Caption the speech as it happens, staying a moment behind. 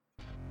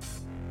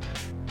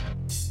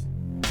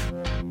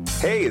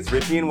Hey, it's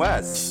Richie and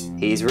Wes.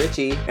 He's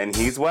Richie. And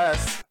he's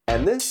Wes.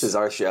 And this is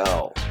our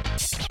show.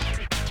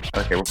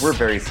 Okay, we're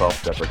very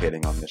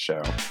self-deprecating on this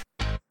show.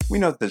 We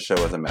know that this show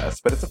is a mess,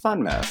 but it's a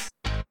fun mess.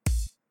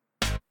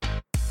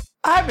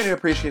 I have an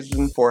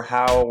appreciation for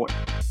how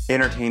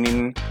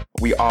entertaining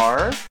we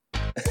are.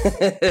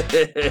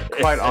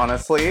 Quite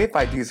honestly, if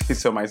I do say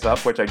so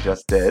myself, which I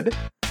just did.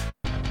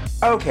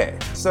 Okay,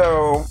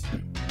 so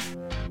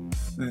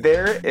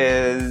there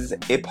is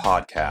a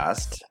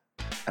podcast,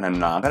 and I'm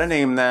not going to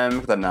name them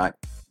because I'm not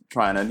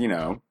trying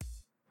to,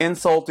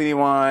 insult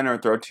anyone or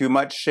throw too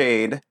much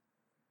shade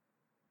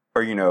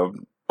or,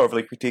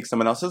 overly critique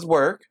someone else's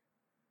work.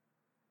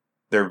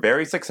 They're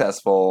very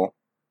successful.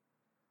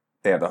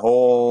 They have the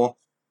whole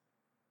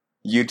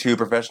YouTube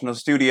professional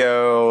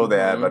studio. They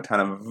have a ton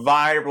of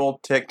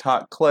viral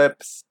TikTok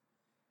clips.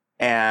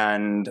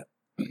 And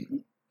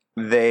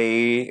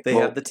they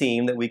have the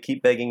team that we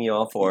keep begging you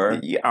all for.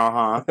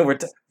 Uh-huh.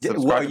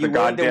 Subscribe to the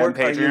goddamn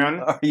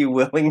Patreon. Are you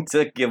willing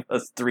to give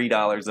us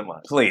 $3 a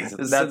month? Please.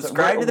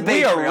 Subscribe to the Patreon.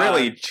 We are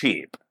really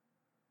cheap.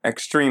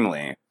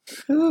 Extremely.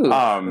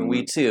 Ooh,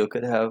 we too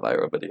could have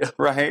viral video.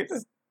 Right?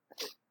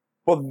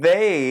 Well,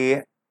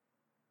 they,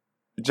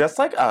 just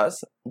like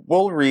us,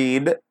 will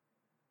read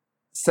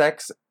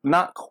sex,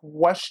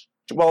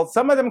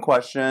 some of them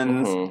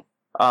questions,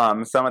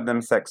 some of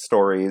them sex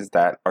stories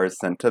that are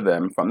sent to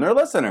them from their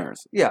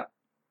listeners. Yeah.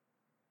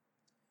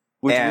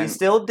 Which we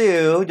still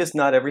do, just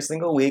not every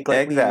single week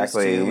like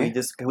exactly. we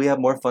used to. We have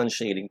more fun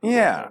shading.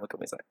 Yeah. What can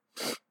we say?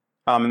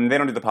 And they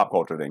don't do the pop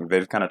culture thing. They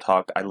just kind of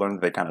talk. I learned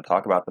that they kind of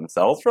talk about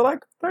themselves for like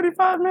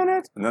 35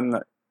 minutes, and then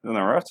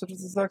the rest is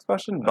just a sex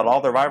question. But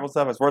all their viral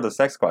stuff is for the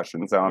sex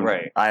question. So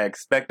I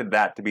expected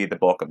that to be the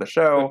bulk of the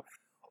show,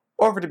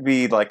 or for it to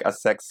be like a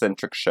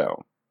sex-centric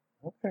show.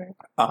 Okay.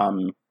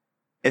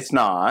 It's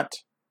not.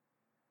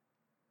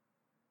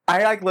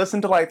 I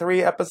listened to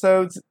 3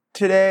 episodes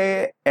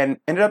today and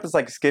ended up just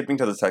skipping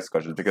to the sex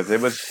questions because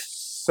it was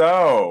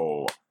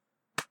so.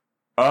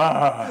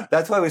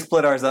 That's why we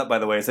split ours up, by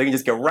the way, so you can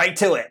just get right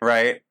to it.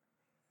 Right.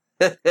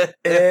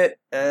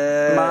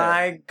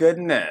 My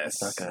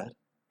goodness. It's not good.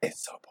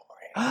 It's so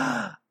boring.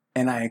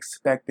 And I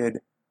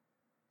expected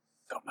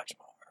so much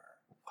more.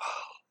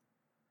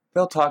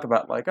 They'll talk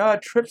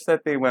about trips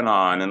that they went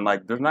on, and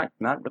there's not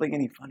really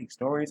any funny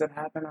stories that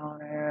happen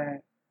on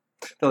it.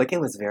 They're like, it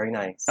was very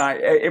nice.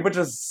 It was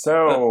just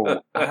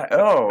so.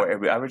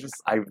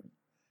 I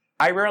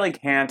rarely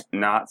can't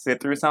not sit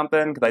through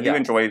something because I do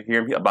enjoy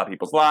hearing about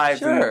people's lives.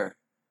 Sure.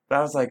 But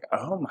I was like,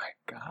 oh my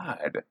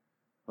God.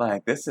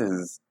 This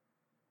is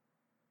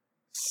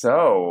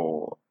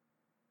so.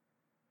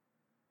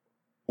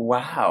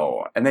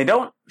 Wow. And they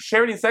don't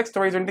share any sex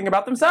stories or anything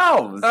about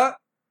themselves.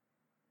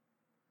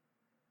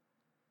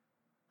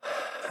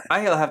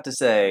 I'll have to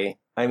say,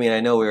 I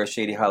know we're a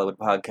Shady Hollywood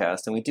podcast,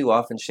 and we do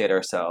often shade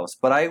ourselves,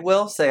 but I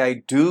will say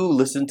I do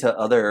listen to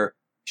other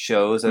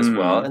shows as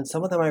well, and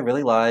some of them I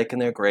really like,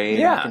 and they're great.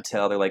 Yeah. And you can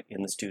tell they're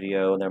in the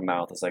studio, and their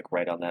mouth is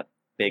right on that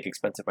big,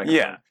 expensive microphone.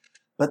 Yeah.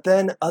 But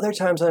then other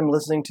times I'm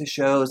listening to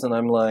shows, and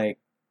I'm like,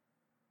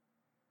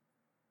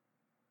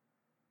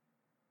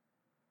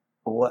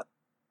 what?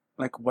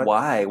 What?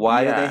 Why?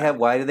 Why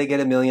do they get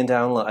 1 million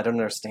downloads? I don't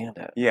understand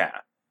it.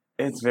 Yeah.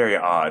 It's very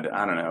odd.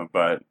 I don't know,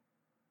 but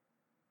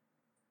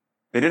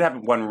they did have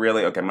one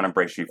really... Okay, I'm going to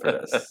brace you for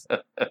this.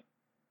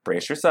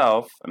 Brace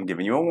yourself. I'm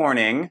giving you a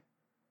warning.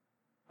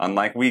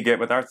 Unlike we get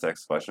with our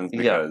sex questions,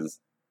 because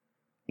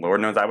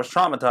Lord knows I was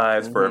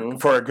traumatized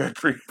for a good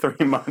 3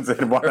 months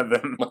in one of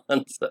them.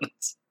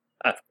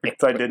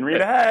 Because I didn't read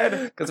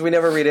ahead. Because we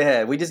never read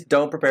ahead. We just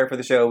don't prepare for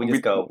the show. We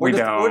just go. We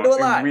don't. We're doing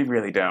live. We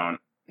really don't.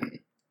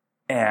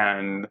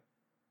 And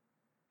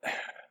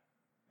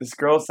this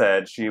girl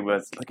said she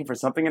was looking for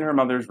something in her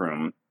mother's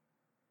room.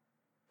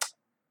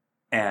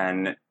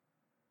 And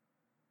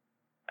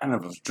I don't know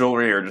if it was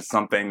jewelry or just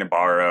something to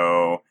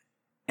borrow.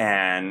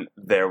 And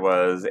there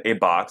was a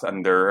box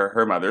under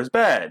her mother's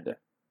bed.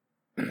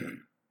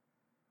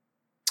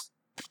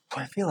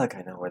 I feel like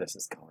I know where this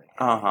is going.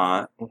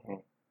 Uh-huh. Mm-hmm.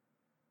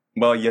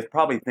 Well, you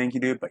probably think you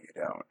do, but you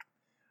don't.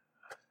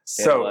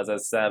 It was a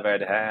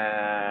severed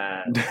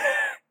head.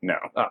 No.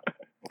 Oh,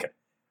 okay.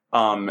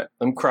 I'm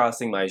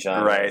crossing my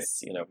genres. Right.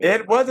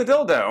 It was a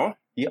dildo.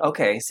 Yeah,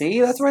 okay,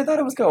 see? That's where I thought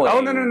it was going.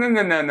 Oh, no.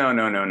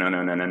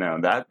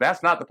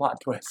 That's not the plot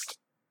twist.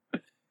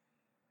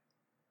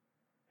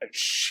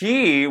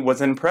 She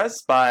was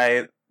impressed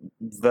by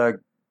the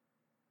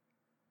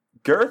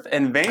girth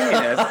and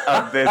veininess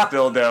of this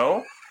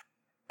dildo,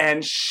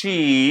 and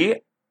she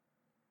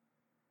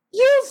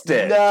used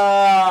it.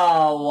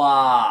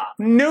 No!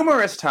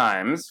 Numerous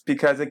times,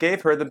 because it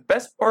gave her the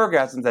best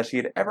orgasms that she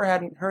had ever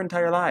had in her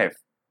entire life.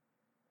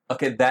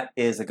 Okay, that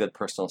is a good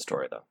personal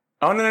story, though.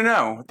 Oh,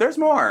 no. There's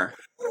more.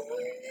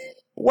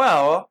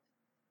 Well,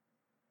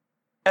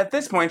 at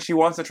this point, she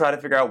wants to try to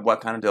figure out what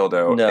kind of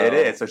dildo it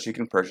is so she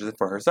can purchase it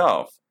for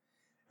herself.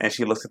 And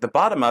she looks at the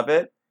bottom of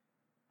it,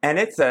 and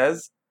it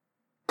says,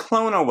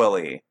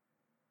 Clone-A-Willy.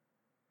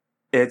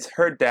 It's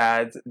her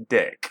dad's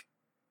dick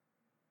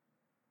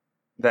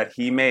that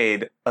he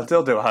made a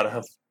dildo out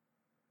of.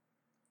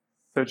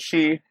 So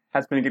she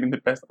has been getting the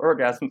best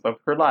orgasms of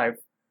her life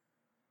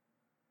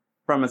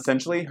from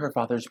essentially her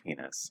father's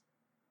penis.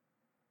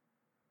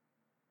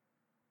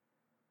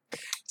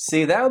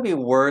 See, that would be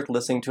worth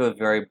listening to a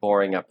very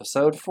boring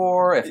episode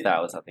for if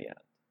that was at the end.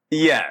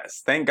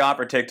 Yes. Thank God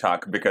for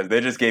TikTok because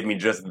they just gave me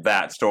just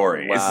that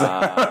story.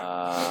 Wow.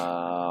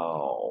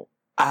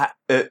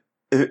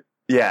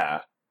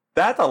 Yeah.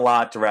 That's a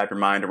lot to wrap your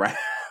mind around.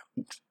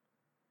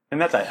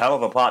 And that's a hell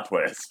of a plot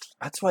twist.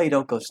 That's why you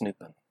don't go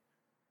snooping.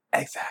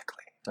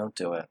 Exactly. Don't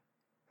do it.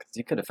 Because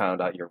you could have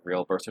found out your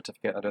real birth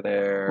certificate under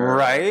there.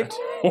 Right?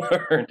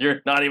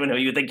 You're not even who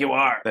you think you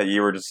are. That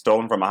you were just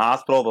stolen from a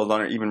hospital. Those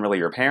aren't even really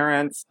your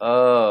parents.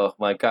 Oh,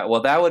 my God.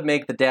 Well, that would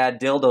make the dad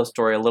dildo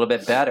story a little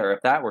bit better if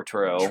that were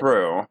true.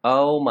 True.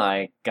 Oh,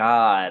 my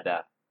God.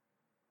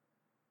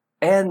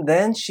 And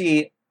then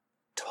she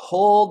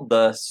told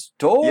the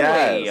story.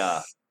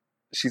 Yes.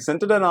 She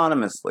sent it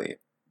anonymously.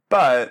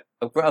 But...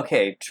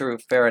 Okay, true,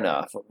 fair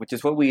enough. Which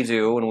is what we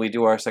do when we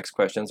do our sex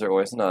questions. They're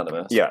always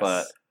anonymous. Yes.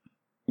 But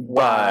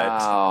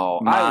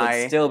wow.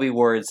 I would still be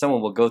worried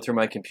someone will go through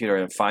my computer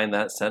and find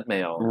that sent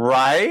mail.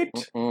 Right?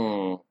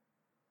 Mm-mm.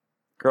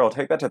 Girl,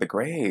 take that to the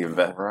grave.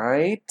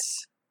 Right?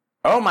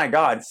 Oh my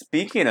God,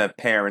 speaking of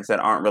parents that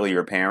aren't really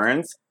your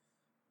parents,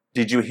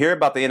 did you hear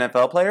about the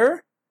NFL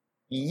player?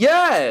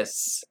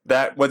 Yes!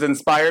 That was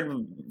inspired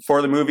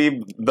for the movie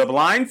The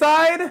Blind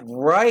Side?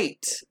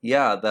 Right.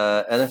 Yeah,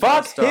 the NFL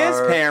Fuck star his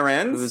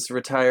parents. who's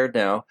retired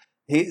now.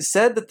 He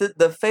said that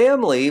the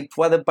family,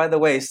 by the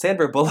way,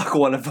 Sandra Bullock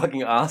won a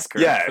fucking Oscar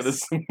for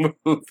this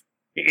movie.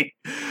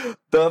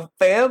 The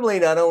family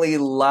not only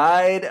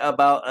lied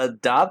about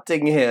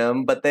adopting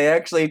him, but they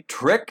actually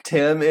tricked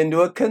him into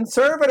a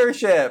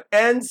conservatorship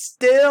and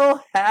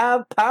still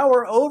have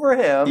power over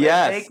him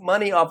and take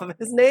money off of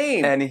his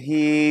name. And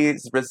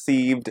he's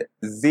received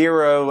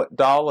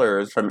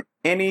 $0 from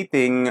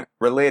anything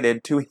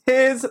related to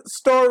his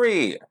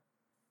story.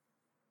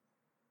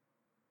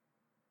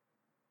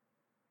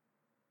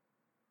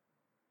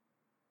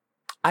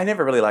 I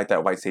never really liked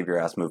that white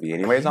savior-ass movie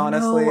anyways,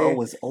 honestly. There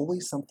was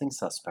always something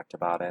suspect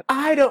about it.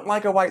 I don't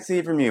like a white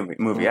savior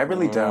movie. I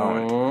really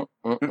don't.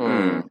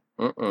 Even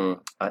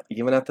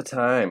at the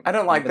time. I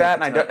don't like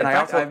that. And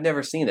I've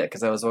never seen it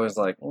because I was always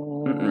like,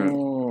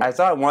 I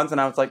saw it once and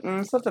I was like,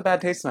 it's such a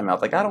bad taste in my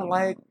mouth. Like,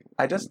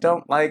 I just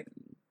don't like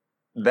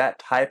that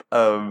type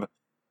of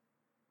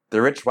the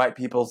rich white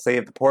people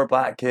save the poor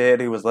black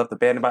kid who was left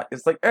abandoned by.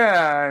 It's like,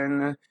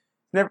 it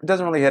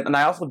doesn't really hit. And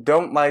I also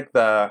don't like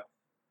the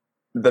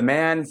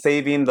man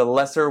saving the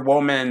lesser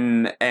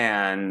woman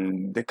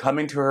and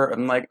coming to her.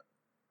 I'm like,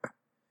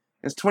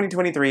 it's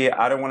 2023.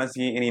 I don't want to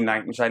see any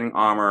knight in shining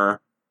armor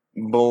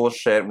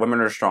bullshit. Women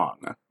are strong.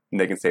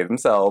 They can save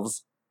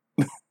themselves.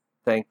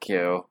 Thank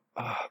you.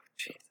 Oh,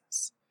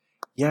 Jesus.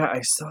 Yeah,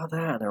 I saw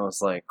that and I was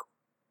like,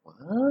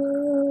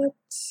 what?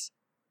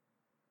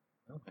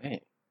 No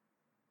way.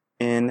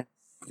 Insane.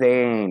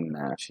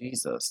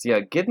 Jesus. Yeah,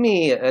 give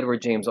me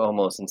Edward James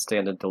Olmos and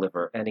Stand and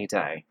Deliver any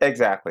day.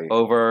 Exactly.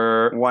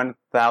 Over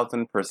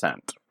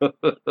 1,000%.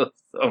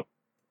 Some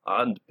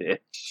Bond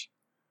bitch.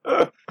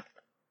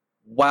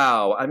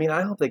 Wow. I mean,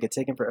 I hope they get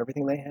taken for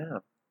everything they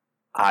have.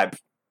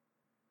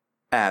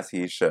 As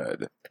he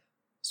should.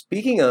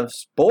 Speaking of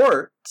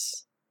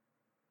sports.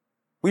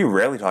 We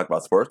rarely talk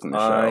about sports in the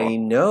show. I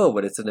know,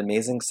 but it's an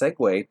amazing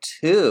segue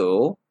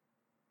to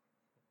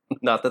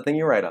not the thing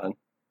you write on.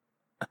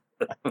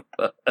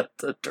 But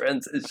a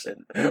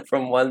transition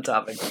from one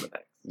topic to the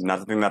next. Not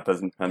the thing that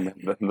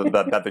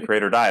the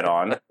creator died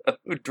on.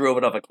 Who drove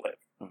it off a cliff.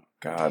 Oh,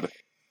 God.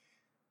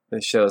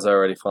 This show's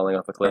already falling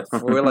off a cliff.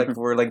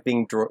 We're like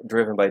being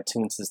driven by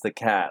Toonces the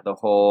cat. The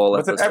whole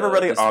was episode. it ever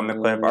really on the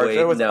cliff? Our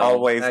show was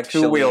always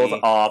actually, 2 wheels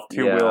off,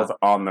 2 wheels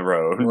on the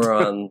road.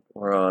 We're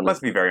on. Let's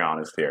be very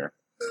honest here.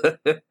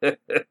 We're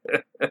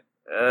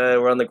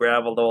on the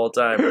gravel the whole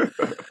time.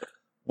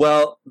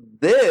 Well,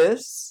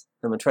 this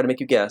I'm gonna try to make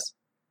you guess.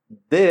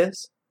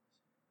 This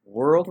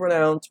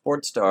world-renowned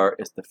sports star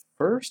is the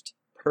first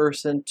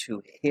person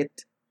to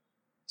hit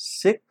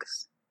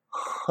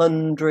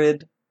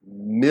 600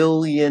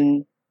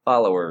 million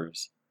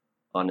followers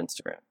on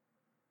Instagram.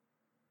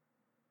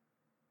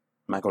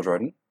 Michael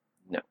Jordan?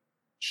 No.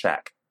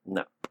 Shaq?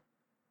 No.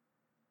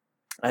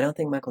 I don't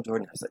think Michael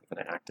Jordan has even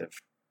an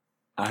active.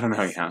 I don't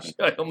know. Yeah.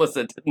 I almost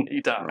said, didn't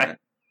he die? Right.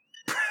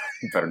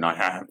 You better not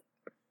have.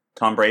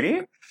 Tom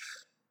Brady?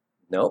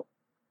 Nope.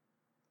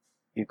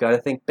 You've got to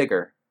think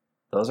bigger.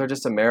 Those are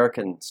just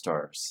American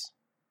stars.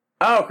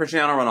 Oh,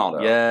 Cristiano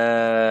Ronaldo.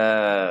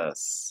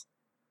 Yes.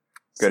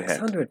 Good hit.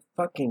 600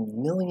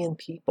 fucking million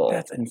people.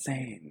 That's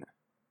insane.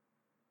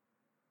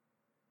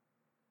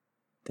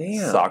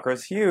 Damn.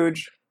 Soccer's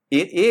huge.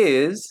 It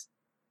is.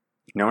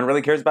 No one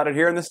really cares about it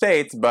here in the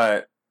States,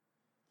 but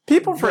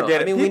people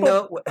forget it. I mean,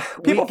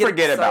 people get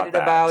forget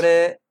about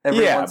it.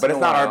 Yeah, but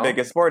it's not our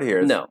biggest sport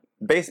here. No.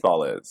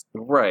 Baseball is.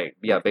 Right.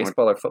 Yeah,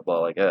 baseball or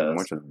football, I guess.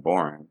 Which is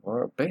boring.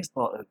 Or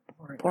baseball is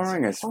boring.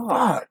 Boring as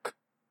fuck.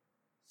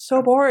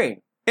 So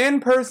boring. In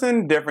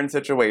person, different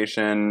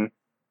situation.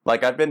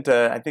 Like, I've been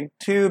to, I think,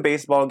 2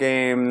 baseball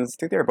games. I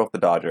think they were both the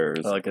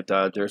Dodgers. I like the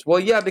Dodgers. Well,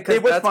 yeah, because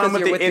It was that's fun because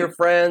you're with with your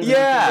friends. Yeah.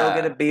 And you can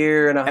go get a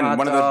beer and a hot dog. And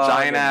one of those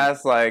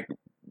giant-ass, like,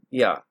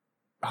 yeah.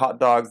 hot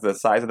dogs the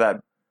size of that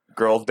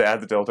girl's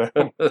dad's dildo.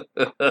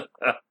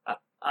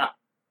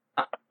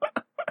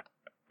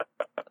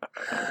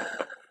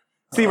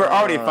 See, we're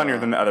already funnier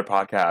than the other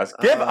podcasts.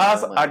 Give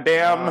us a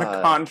damn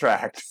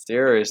contract.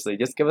 Seriously,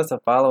 just give us a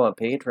follow on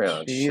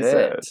Patreon. Jesus.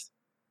 Shit.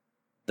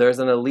 There's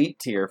an elite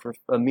tier for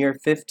a mere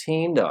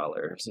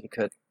 $15. You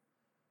could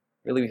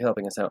really be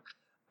helping us out.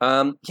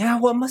 Yeah,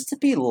 what must it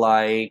be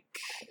like,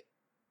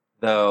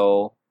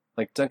 though?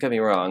 Like, don't get me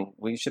wrong,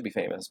 we should be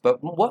famous, but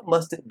what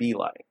must it be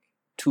like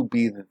to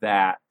be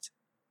that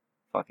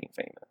fucking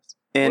famous?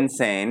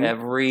 Insane.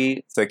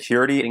 Every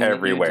security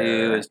everywhere.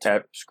 You do is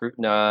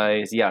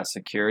scrutinized. Yeah,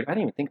 security. I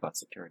didn't even think about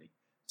security.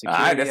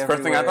 That's the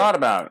first thing I thought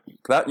about.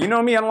 You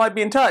know me, I don't like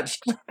being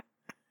touched.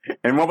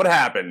 And what would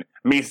happen?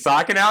 Me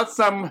socking out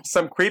some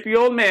creepy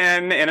old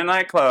man in a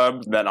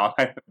nightclub.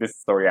 This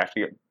story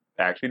actually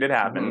did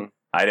happen. Mm-hmm.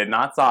 I did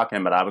not sock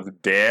him, but I was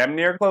damn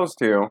near close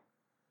to.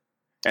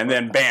 And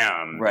then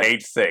bam, right.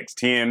 H6,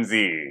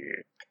 TMZ.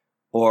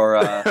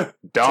 Or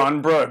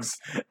Don Brooks,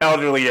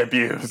 elderly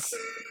abuse.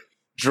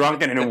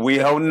 Drunken in a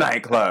WeHo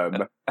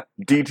nightclub.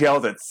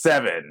 Details at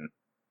 7.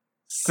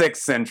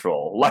 6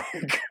 Central.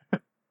 Like...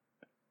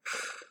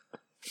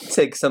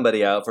 Take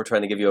somebody out for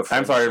trying to give you a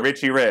friendship. I'm sorry,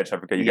 Richie Rich. I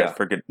forget you guys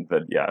forget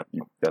that. Yeah,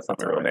 that's not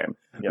my real name.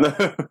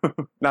 Yeah.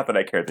 Not that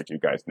I care that you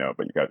guys know,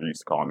 but you guys are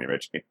used to calling me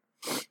Richie.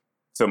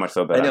 So much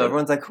so that I know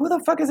everyone's like, "Who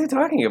the fuck is he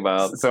talking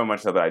about?" So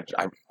much so that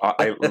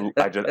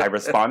I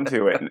respond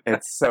to it. And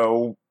it's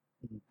so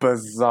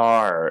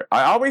bizarre.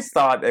 I always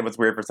thought it was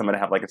weird for someone to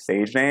have like a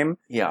stage name.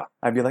 Yeah,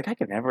 I'd be like, I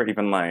could never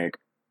even like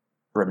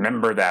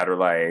remember that or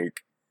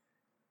like.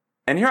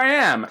 And here I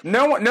am.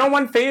 No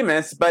one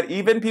famous, but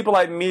even people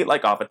I meet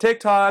like off of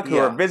TikTok who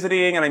are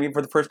visiting and I meet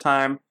for the first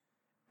time,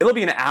 it'll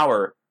be an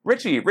hour.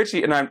 Richie,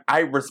 and I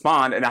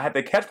respond and I have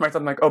to catch myself.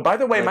 I'm like, oh, by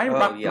the way, my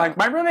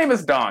real name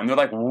is Don. They're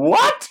like,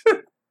 what?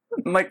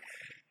 I'm like,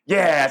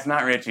 yeah, it's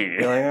not Richie.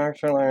 You're like,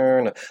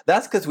 actually, no.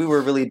 That's because we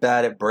were really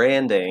bad at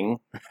branding,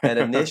 and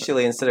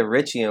initially, instead of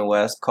Richie and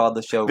West, called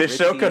the show. This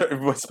show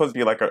was supposed to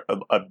be like a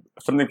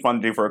something fun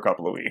to do for a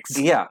couple of weeks.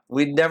 Yeah,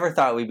 we never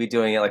thought we'd be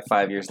doing it like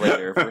 5 years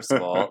later. First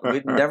of all,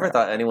 we never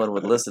thought anyone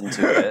would listen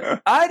to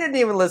it. I didn't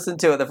even listen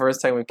to it the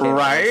first time we came.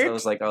 Right? Out, so I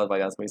was like, oh my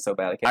god, it's gonna be so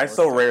bad. I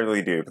so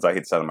rarely do because I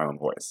hate the sound of my own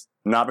voice,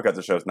 not because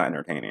the show's not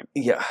entertaining.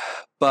 Yeah.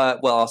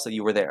 But, well, also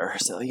you were there,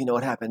 so you know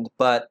what happened.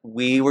 But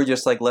we were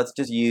just like, let's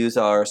just use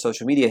our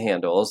social media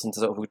handles. And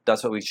so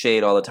that's what we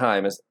shade all the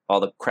time, is all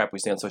the crap we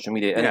say on social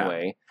media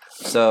anyway.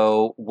 Yeah.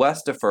 So,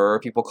 Westifer,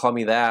 people call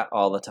me that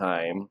all the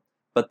time.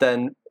 But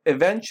then,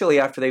 eventually,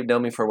 after they've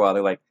known me for a while,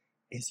 they're like,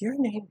 is your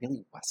name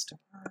really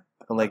Westifer?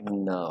 I'm like,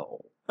 no,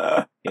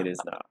 it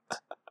is not.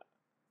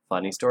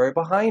 Funny story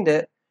behind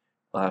it.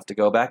 I'll have to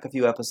go back a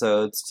few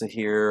episodes to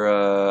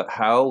hear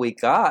how we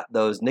got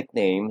those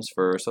nicknames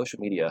for social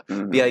media.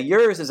 Mm-hmm. Yeah,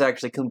 yours is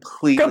actually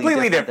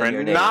completely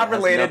different. Not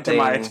related to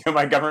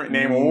my government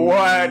name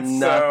whatsoever.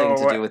 Nothing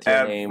to do with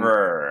your name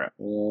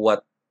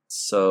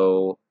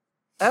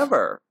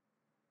whatsoever.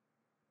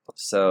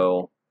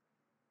 So,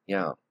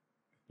 yeah,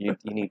 you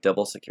need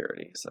double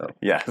security. So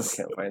yes,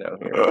 I can't find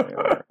out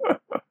here.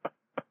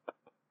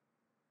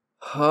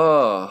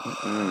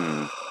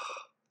 Oh,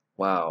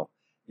 wow.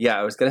 Yeah,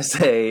 I was gonna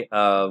say,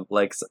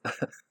 like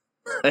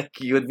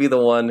you would be the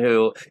one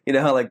who, you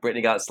know how like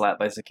Britney got slapped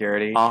by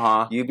security?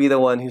 Uh-huh. You'd be the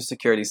one who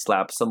security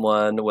slaps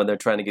someone when they're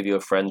trying to give you a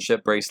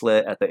friendship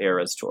bracelet at the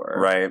Eras tour.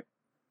 Right.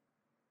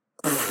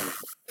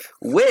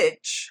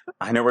 Which...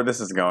 I know where this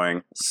is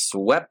going.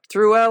 Swept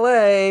through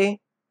LA.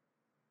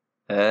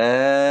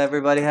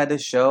 Everybody had to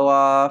show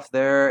off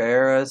their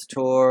Eras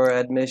tour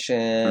admission.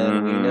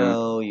 Mm-hmm. We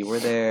know, you were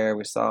there,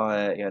 we saw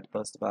it, you had to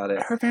post about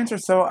it. Her fans are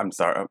so... I'm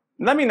sorry.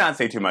 Let me not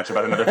say too much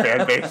about another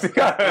fan base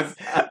because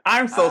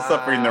I'm still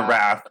suffering the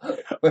wrath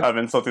of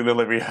insulting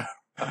Olivia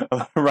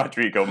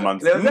Rodrigo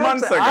months ago.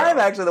 I'm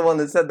actually the one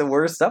that said the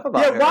worst stuff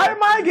about her. Yeah, why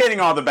am I getting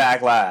all the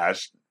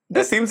backlash?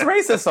 This seems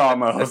racist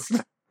almost.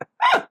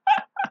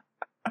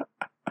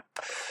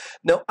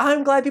 No,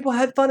 I'm glad people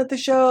had fun at the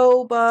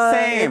show, but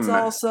Same. It's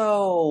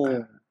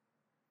also...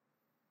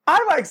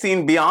 I like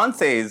seeing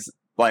Beyonce's,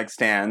 like,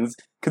 stands,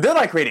 because they're,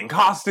 like, creating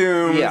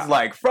costumes,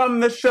 like, from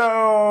the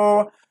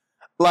show.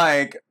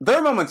 Like,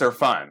 their moments are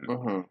fun.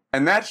 Mm-hmm.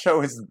 And that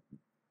show is...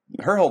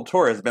 Her whole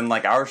tour has been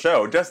like our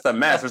show, just a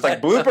mess. There's like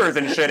bloopers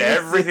and shit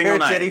every single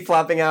night. Her titty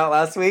flopping out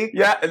last week?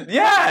 Yeah,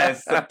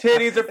 yes! The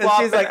titties are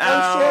flopping she's like,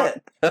 out. Oh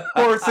shit!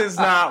 Horse is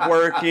not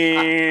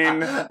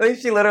working. I think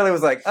she literally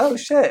was like, oh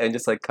shit, and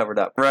just like covered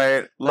up.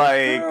 Right.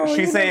 Like,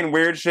 she's saying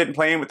weird shit and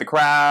playing with the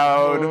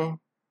crowd. Mm-hmm.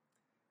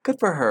 Good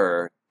for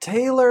her.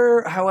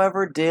 Taylor,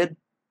 however, did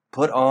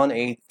put on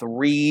a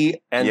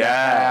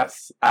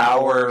 3.5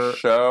 hour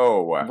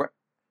show.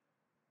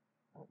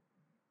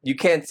 You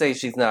can't say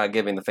she's not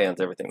giving the fans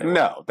everything they want.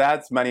 No,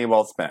 that's money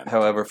well spent.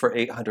 However, for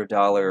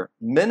 $800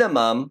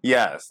 minimum...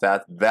 Yes,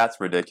 that's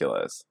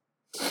ridiculous.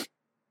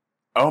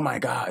 oh my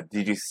God,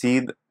 did you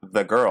see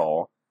the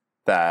girl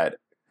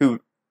who,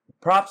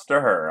 props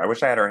to her. I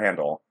wish I had her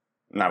handle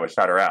and I would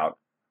shout her out.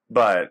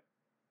 But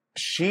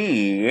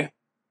she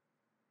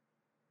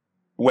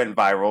went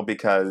viral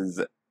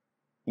because,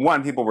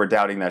 one, people were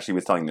doubting that she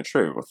was telling the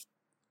truth.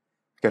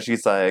 Because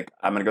she's like,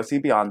 I'm going to go see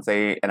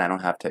Beyonce and I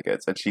don't have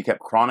tickets. And she kept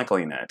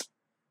chronicling it.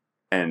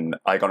 And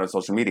like on her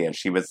social media, and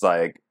she was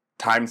like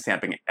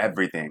time-stamping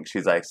everything.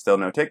 She's like, still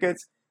no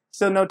tickets,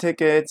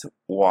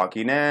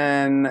 walking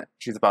in.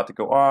 She's about to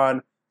go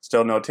on,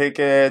 still no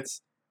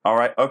tickets. All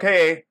right,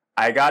 okay,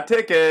 I got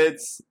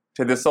tickets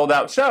to this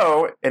sold-out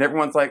show. And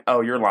everyone's like,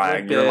 oh, you're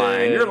lying.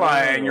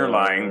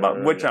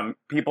 But which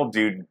people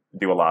do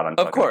a lot on.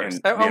 Of course.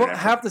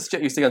 Half the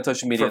shit you see on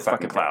social media is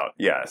fucking clout.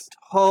 Yes.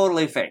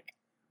 Totally fake.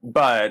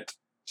 But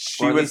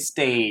she was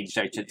staged,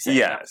 I should say.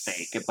 Yes. Not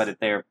fake, but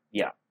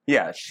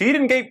Yeah, she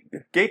didn't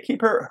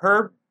gatekeep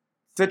her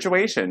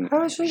situation.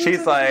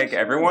 She's like,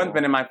 everyone's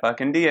been in my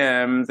fucking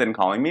DMs and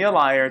calling me a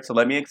liar, so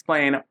let me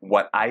explain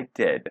what I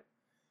did.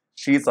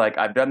 She's like,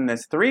 I've done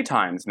this 3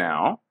 times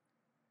now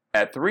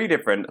at 3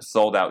 different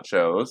sold-out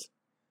shows.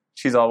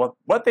 She's all,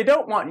 what they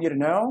don't want you to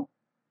know.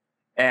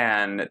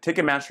 And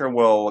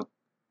Ticketmaster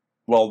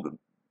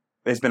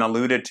it's been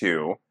alluded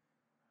to,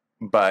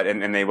 but,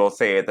 and they will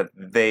say that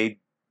they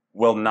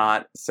will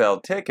not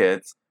sell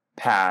tickets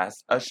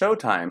past a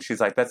showtime. She's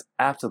like, that's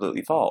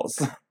absolutely false.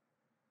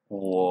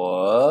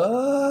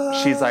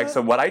 What? She's like,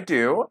 so what I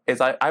do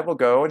is I will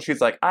go, and she's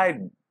like, I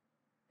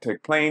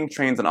took planes,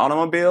 trains, and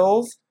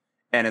automobiles,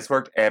 and it's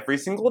worked every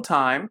single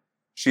time.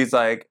 She's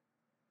like,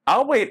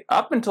 I'll wait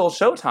up until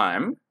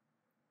showtime.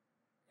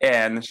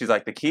 And she's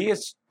like, the key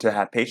is to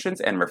have patience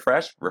and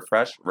refresh.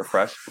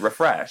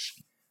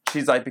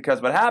 She's like,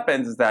 because what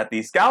happens is that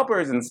these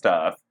scalpers and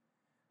stuff,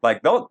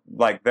 they'll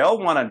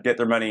want to get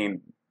their money,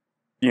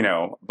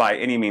 by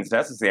any means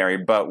necessary.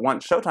 But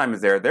once showtime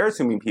is there, they're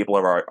assuming people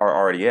are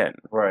already in,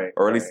 right?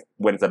 Or at least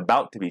when it's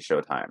about to be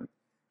showtime.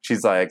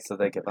 She's like, so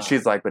they get.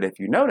 She's like, but if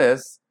you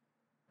notice,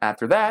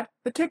 after that,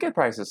 the ticket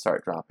prices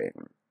start dropping.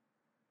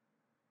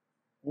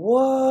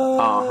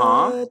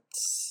 What?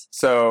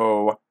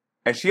 So,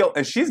 and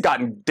she's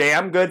gotten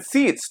damn good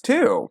seats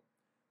too.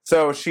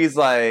 So she's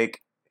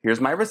like,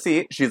 here's my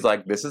receipt. She's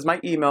like, this is my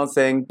email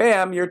saying,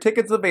 bam, your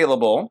ticket's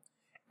available.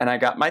 And I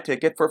got my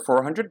ticket for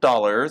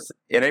 $400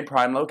 in a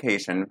prime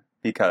location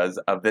because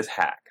of this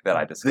hack that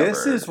I discovered.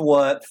 This is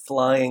what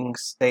flying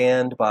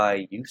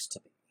standby used to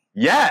be.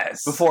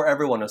 Yes! Before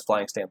everyone was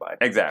flying standby.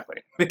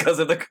 Exactly. Because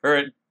of the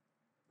current...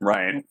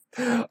 Right.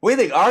 We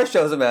think our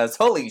show's a mess.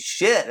 Holy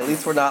shit. At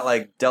least we're not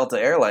like Delta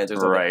Airlines or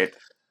something. Right.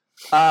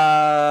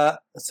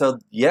 So,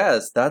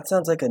 yes, that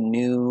sounds like a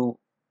new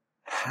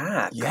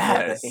hack.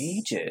 Yes. For the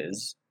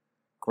ages.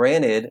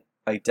 Granted...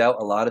 I doubt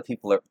a lot of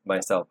people are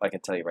myself. I can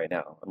tell you right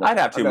now. I'd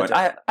have too much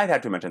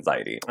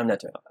anxiety. I'm not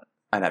doing that.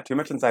 I'd have too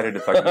much anxiety to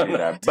fucking do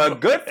that.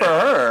 But good for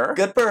her.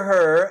 Good for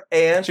her.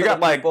 And she got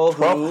like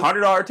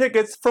 $1,200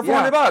 tickets for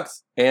 $400.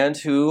 And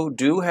who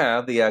do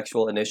have the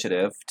actual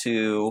initiative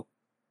to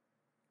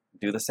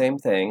do the same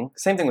thing.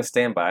 Same thing with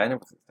standby. I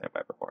never did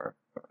standby before.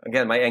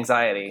 Again, my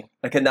anxiety.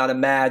 I could not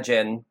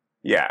imagine.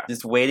 Yeah.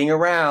 Just waiting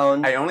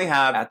around. I only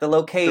have at the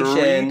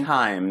location 3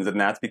 times, and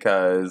that's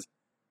because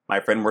my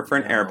friend worked for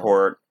an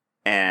airport.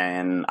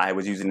 And I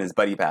was using his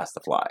buddy pass to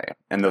fly.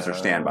 And those are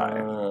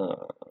standby.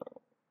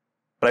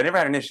 But I never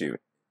had an issue.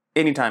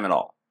 Anytime at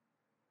all.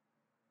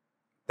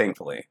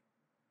 Thankfully.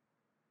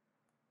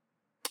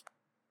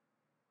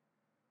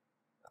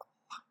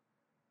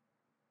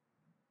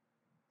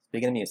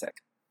 Speaking of music.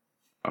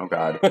 Oh,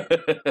 God.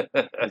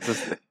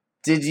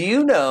 Did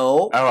you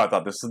know... Oh, I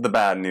thought this was the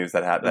bad news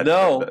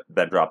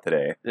that dropped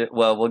today.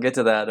 Well, we'll get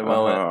to that in a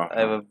moment.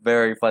 I have a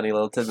very funny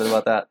little tidbit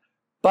about that.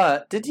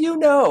 But did you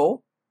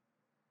know...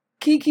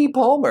 Keke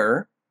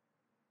Palmer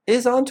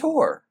is on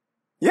tour.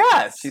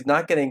 Yes! She's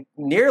not getting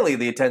nearly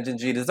the attention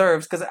she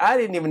deserves, because I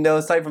didn't even know,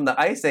 aside from the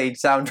Ice Age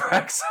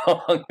soundtrack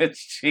song, that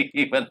she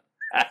even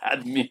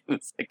had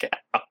music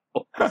out.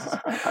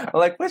 I'm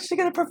like, what's she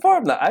going to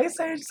perform? The Ice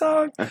Age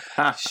song?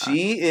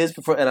 She is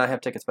performing, and I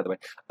have tickets, by the way.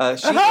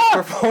 She is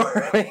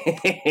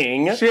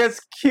performing. She has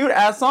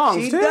cute-ass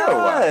songs, too. She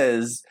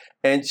does.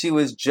 And she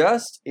was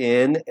just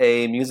in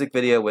a music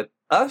video with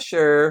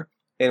Usher,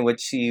 in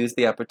which she used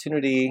the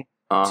opportunity...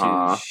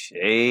 to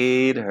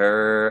shade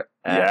her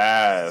ex.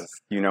 Yes.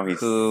 You know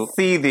he's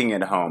seething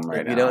at home right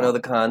now. If you don't know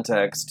the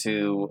context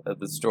to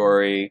the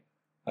story,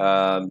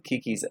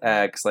 Keke's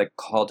ex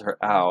called her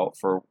out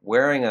for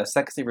wearing a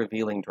sexy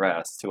revealing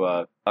dress to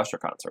a Usher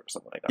concert or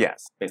something like that.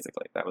 Yes.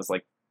 Basically. That was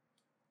and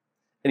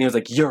he was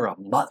like, you're a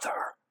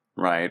mother.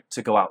 Right.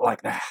 To go out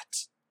like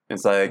that.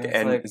 It's like,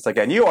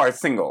 and you are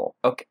single.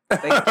 Okay.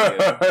 Thank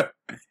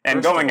you.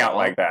 And going out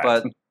like that.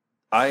 But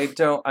I've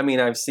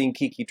seen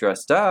Keke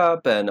dressed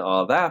up and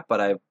all that,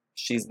 but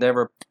she's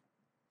never...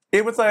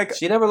 It was like...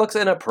 She never looks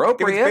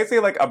inappropriate. It was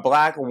basically like a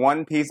black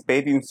one-piece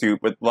bathing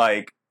suit with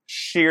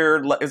sheer...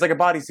 It was like a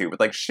bodysuit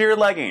with sheer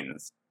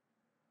leggings.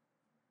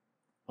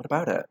 What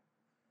about it?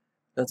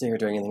 Don't say you're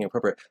doing anything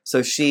inappropriate.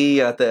 So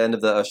she, at the end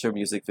of the Usher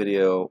music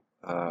video,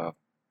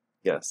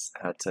 Yes,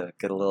 had to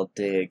get a little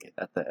dig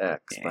at the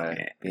ex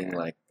by being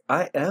like,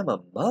 I am a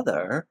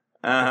mother.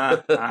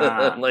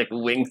 Like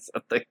winks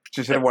at the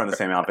She should have worn the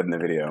same outfit in the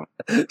video.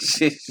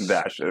 She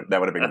That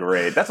would have been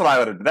great. That's what I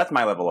would have. That's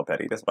my level of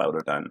petty. That's what I would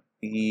have done.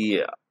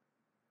 Yeah.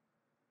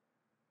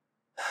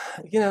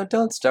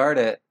 Don't start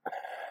it.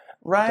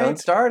 Right? Don't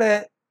start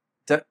it.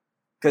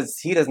 Because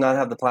he does not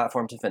have the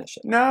platform to finish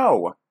it.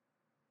 No.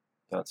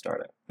 Don't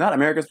start it. Not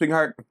America's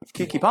Sweetheart,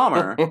 Keke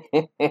Palmer.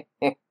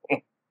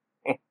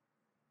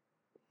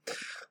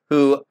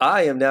 Who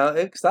I am now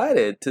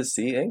excited to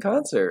see in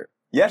concert.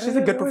 Yeah, she's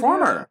a good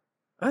performer.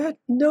 I had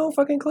no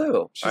fucking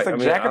clue. She's like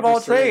jack of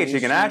all trades. She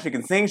can act, she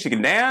can sing, she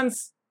can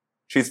dance.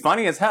 She's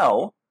funny as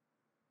hell.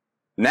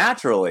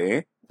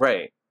 Naturally.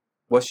 Right.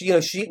 Well,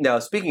 she now,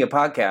 speaking of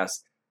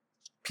podcasts,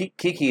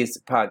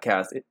 Kiki's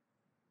podcast,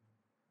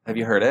 have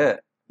you heard it?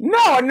 No,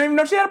 I didn't even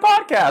know she had a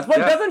podcast. What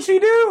doesn't she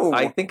do?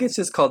 I think it's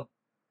just called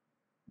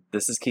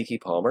This is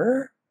Keke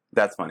Palmer.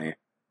 That's funny.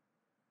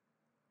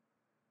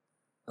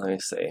 Let me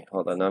see.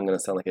 Hold on. Now I'm going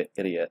to sound like an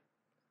idiot.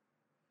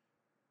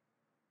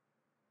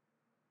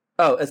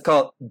 Oh, it's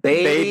called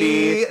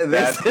Baby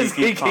This is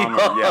Keke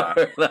Palmer. Yeah.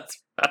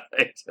 That's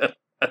right.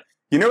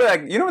 You know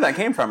where that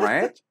came from,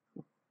 right?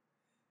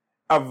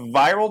 A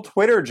viral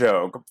Twitter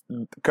joke.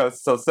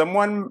 So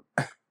someone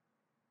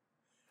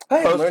I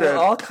am learning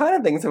all kind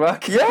of things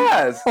about Keke.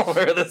 Yes.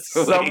 Palmer this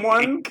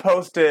Someone week.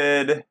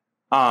 posted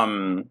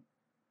a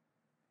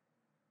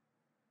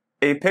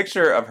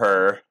picture of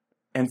her,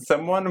 and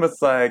someone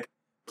was like,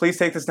 please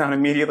take this down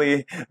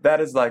immediately. That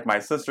is like my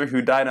sister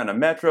who died on a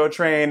metro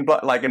train.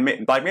 But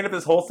made up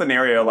this whole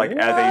scenario as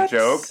a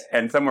joke.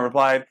 And someone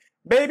replied,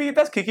 baby,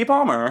 that's Keke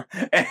Palmer.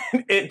 And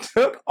it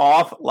took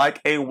off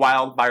like a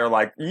wildfire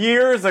like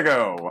years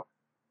ago.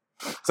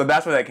 So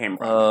that's where that came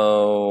from.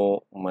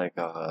 Oh my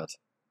god.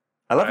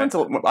 I love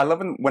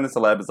when a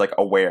celeb is like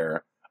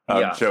aware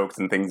of jokes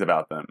and things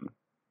about them.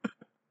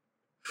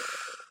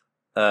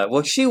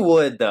 Well, she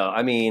would though.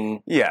 I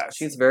mean, yes,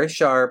 she's very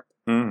sharp.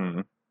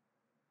 Mm-hmm.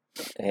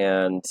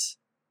 And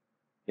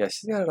yeah,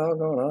 she's got it all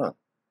going on.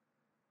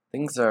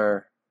 Things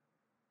are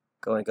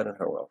going good in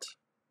her world.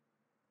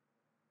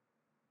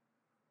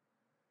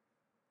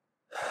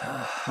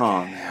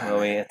 Oh man.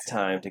 Chloe, it's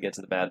time to get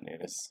to the bad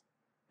news.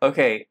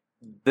 Okay,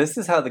 this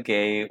is how the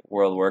gay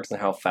world works and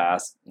how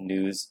fast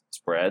news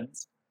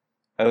spreads.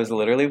 I was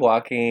literally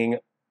walking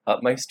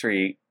up my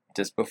street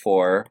just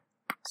before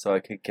so I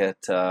could get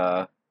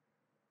club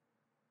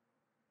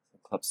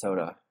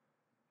soda.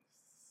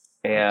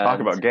 And talk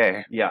about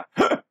gay. Yeah.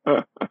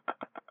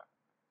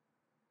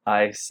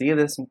 I see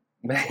this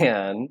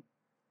man.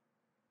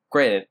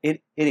 Granted,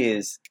 it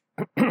is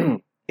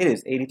it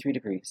is 83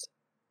 degrees.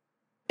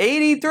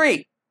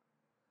 83!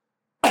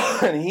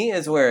 And he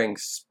is wearing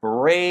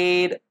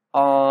sprayed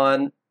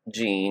on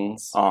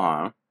jeans.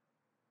 Uh-huh.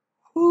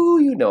 Ooh,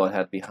 it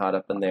had to be hot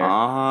up in there.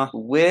 Uh-huh.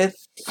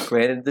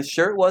 Granted, the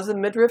shirt was a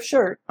midriff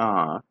shirt.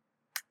 Uh-huh.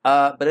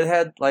 But it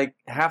had like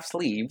half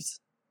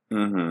sleeves.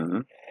 Mm-hmm.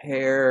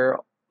 Hair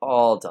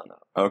all done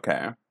up.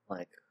 Okay.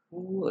 Like,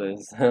 who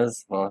is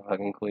this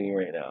motherfucking queen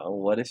right now?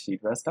 What is she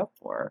dressed up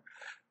for?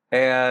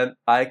 And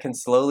I can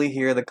slowly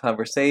hear the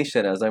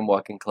conversation as I'm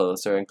walking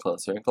closer and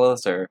closer and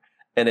closer.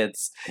 And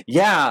it's,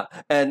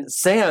 and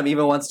Sam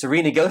even wants to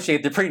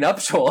renegotiate the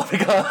prenuptial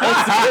because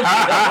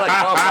I'm like,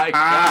 oh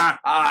my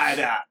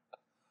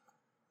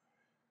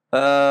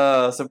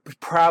God. So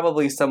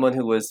probably someone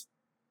who was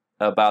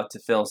about to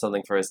film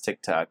something for his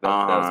TikTok.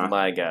 That's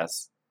my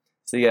guess.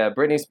 So yeah,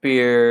 Britney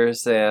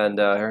Spears and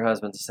her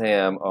husband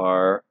Sam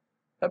are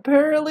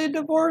apparently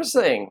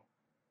divorcing.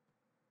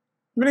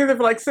 Been together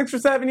for like 6 or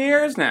 7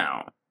 years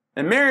now,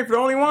 and married for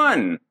only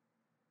one.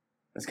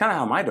 That's kind of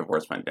how my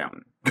divorce went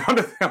down. Come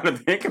to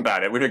think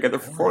about it, we were together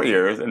for 4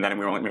 years, and then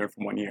we were only married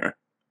for 1 year.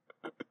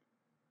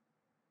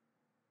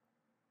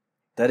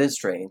 That is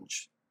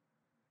strange.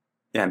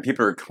 Yeah, and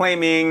people are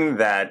claiming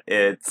that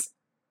it's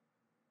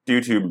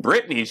due to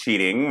Britney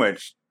cheating,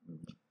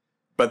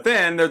 but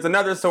then there's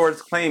another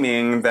source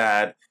claiming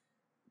that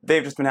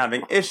they've just been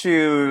having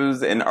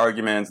issues and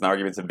arguments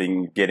have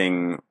been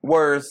getting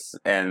worse,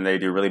 and they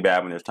do really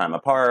bad when there's time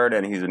apart,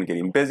 and he's been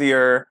getting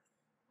busier,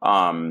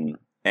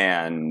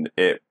 and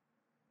it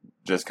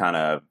just kind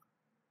of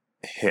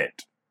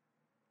hit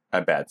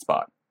a bad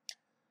spot.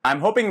 I'm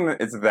hoping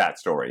it's that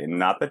story,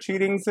 not the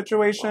cheating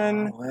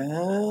situation.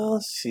 Well,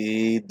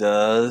 she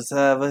does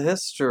have a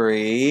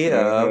history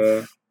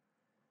of...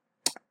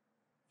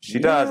 She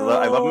does.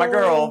 I love my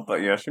girl,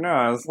 but yeah, she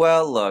knows.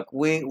 Well, look,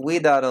 we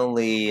not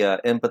only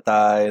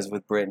empathize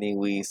with Britney,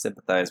 we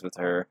sympathize with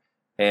her,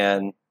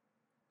 and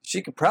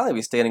she could probably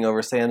be standing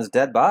over Sam's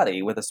dead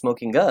body with a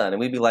smoking gun, and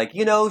we'd be like,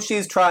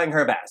 she's trying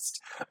her best.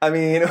 I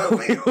mean,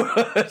 we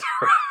would.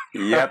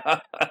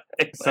 Yep.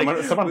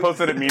 Someone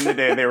posted a meme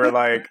today. They were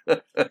like,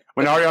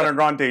 when Ariana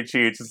Grande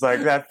cheats, it's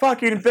like, that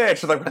fucking bitch.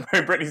 It's like,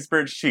 when Britney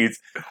Spears cheats,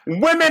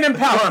 women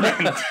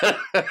empowerment.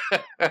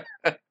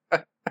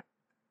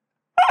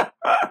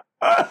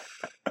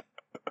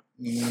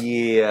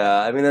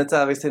 Yeah, I mean, that's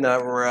obviously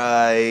not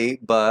right,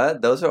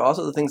 but those are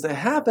also the things that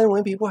happen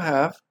when people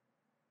have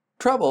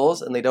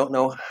troubles and they don't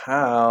know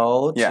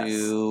how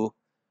to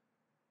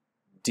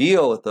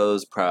deal with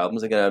those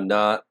problems. Again, I'm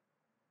not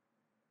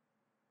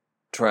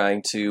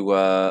trying to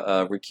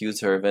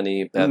recuse her of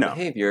any bad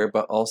behavior,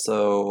 but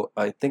also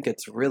I think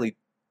it's really,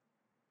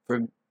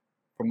 from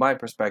my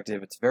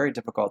perspective, it's very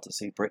difficult to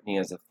see Britney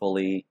as a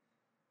fully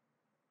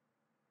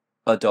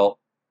adult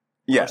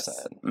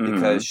person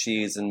because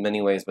she's in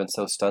many ways been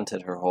so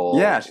stunted her whole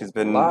she's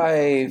been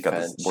life. Got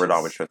this word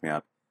always trips me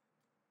up.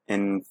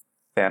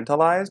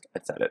 Infantilized? I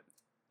said it.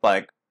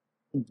 Like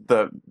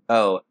the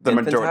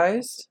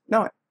infantized?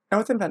 No,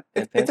 it's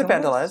it's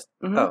infantilized.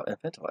 Mm-hmm. Oh,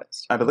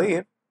 infantilized. I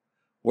believe.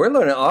 We're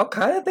learning all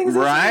kinds of things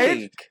right? this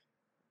week.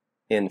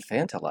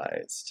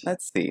 Infantilized.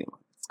 Let's see.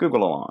 Let's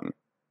Google along.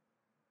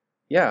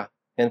 Yeah,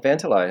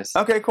 infantilized.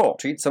 Okay, cool.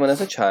 Treat someone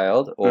as a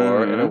child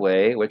or in a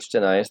way which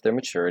denies their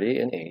maturity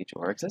in age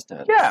or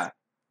existence. Yeah.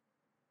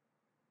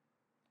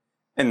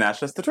 And that's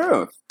just the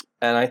truth.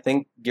 And I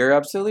think you're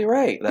absolutely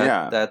right.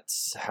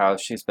 That's how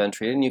she's been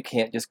treated. And you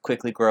can't just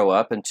quickly grow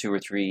up in 2 or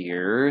 3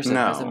 years. It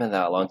hasn't been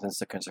that long since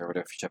the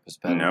conservatorship has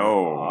been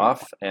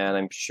off. And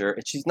I'm sure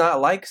she's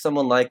not like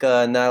someone like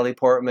Natalie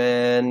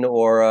Portman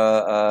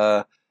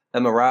or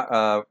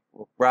Emma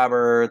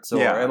Roberts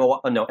or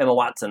Emma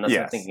Watson. That's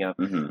what I'm thinking of.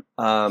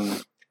 Mm-hmm.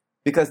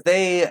 Because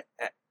they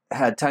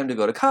had time to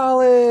go to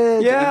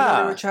college. Even though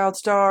they were child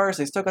stars,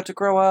 they still got to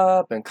grow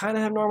up and kind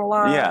of have normal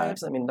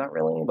lives. I mean, not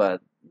really, but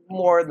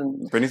more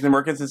than... Britney's been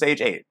working since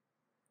age 8.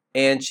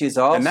 And she's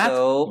also... And that's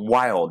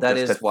wild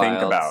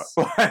think about.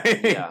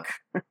 Yeah.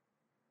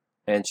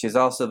 And she's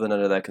also been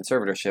under that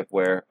conservatorship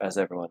where, as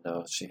everyone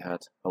knows, she had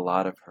a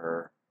lot of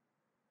her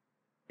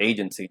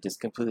agency just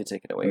completely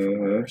taken away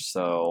from her.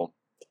 So...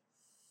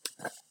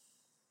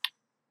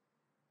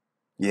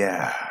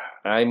 Yeah.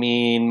 I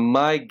mean,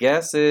 my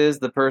guess is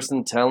the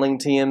person telling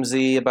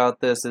TMZ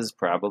about this is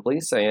probably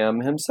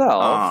Sam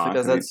himself,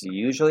 because that's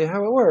usually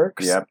how it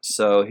works. Yep.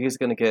 So he's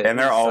going to get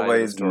they're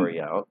always the story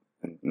out.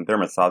 They're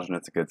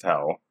misogynistic as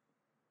hell.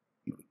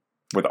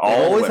 They've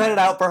always had it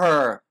out for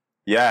her.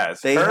 Yes.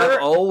 They have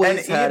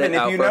always had it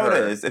out for her. And even if you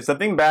notice, if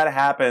something bad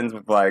happens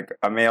with like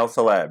a male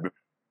celeb,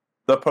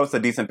 they'll post a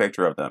decent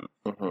picture of them.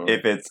 Mm-hmm.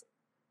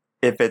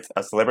 If it's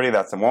a celebrity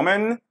that's a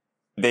woman,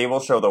 they will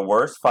show the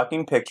worst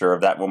fucking picture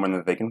of that woman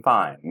that they can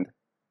find.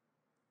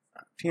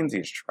 TMZ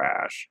is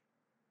trash.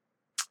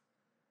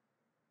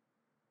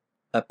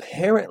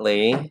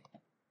 Apparently,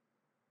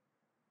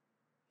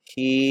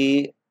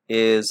 he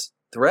is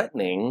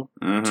threatening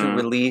to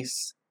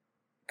release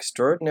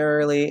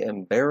extraordinarily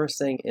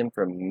embarrassing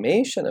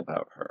information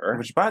about her.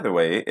 Which, by the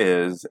way,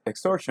 is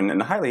extortion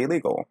and highly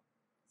illegal.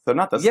 So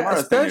not the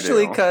smartest thing to do.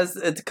 Especially because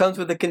it comes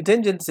with a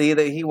contingency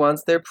that he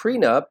wants their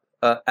prenup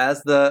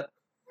as the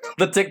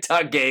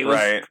TikTok gay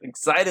was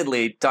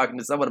excitedly talking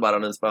to someone about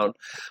on his phone.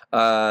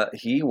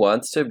 He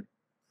wants to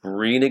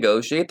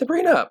renegotiate the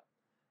prenup.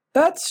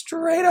 That's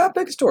straight up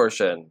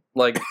extortion.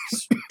 Like,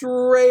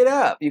 straight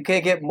up. You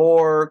can't get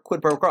more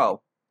quid pro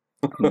quo.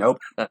 Nope.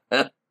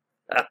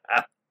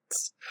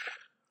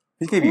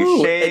 He gave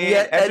you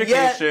shade,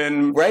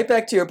 education. Right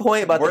back to your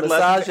point about the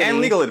misogyny. And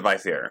legal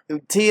advice here.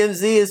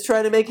 TMZ is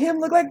trying to make him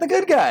look like the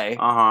good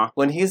guy.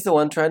 When he's the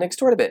one trying to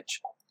extort a bitch.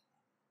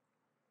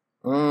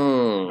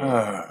 Oh,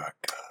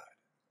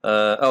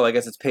 God. I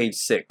guess it's page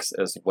 6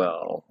 as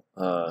well,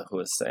 who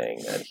is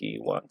saying that he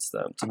wants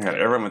them to...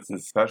 everyone's in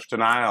such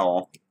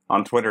denial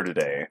on Twitter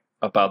today.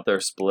 About their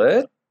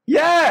split?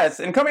 Yes,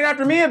 and coming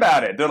after me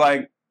about it. They're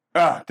like,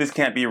 this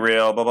can't be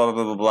real, blah, blah,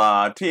 blah, blah,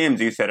 blah.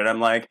 TMZ said it. I'm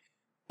like,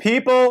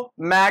 People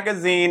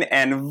Magazine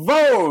and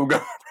Vogue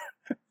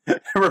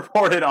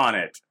reported on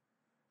it.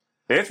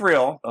 It's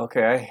real.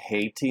 Okay, I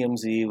hate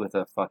TMZ with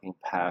a fucking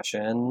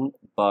passion,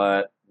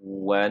 but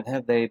when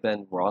have they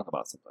been wrong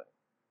about something?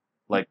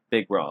 Like,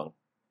 big wrong.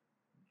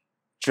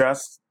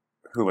 Just,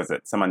 who was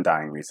it? Someone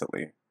dying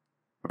recently.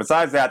 But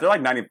besides that, they're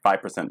like 95%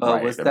 right. Oh,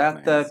 was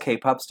that the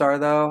K-pop star,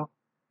 thoho?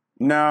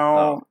 No.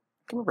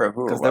 I can't remember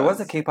who it was. Because there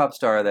was a K-pop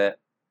star that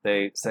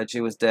they said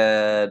she was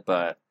dead,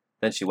 but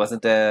then she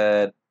wasn't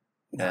dead.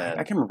 I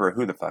can't remember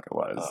who the fuck it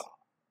was. Oh.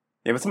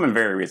 It was someone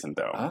very recent,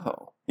 though.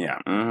 Oh. Yeah.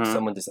 Mm-hmm.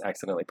 Someone just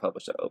accidentally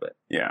published a obit.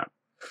 Yeah.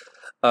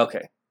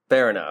 Okay.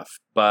 Fair enough.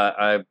 But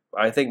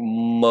I think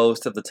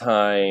most of the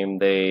time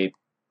they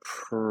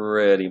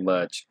pretty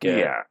much get...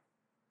 Yeah.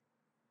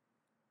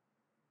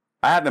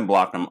 I have them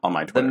blocked on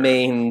my Twitter.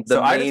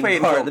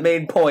 The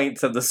main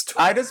points of the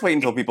story. I just wait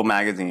until People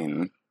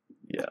Magazine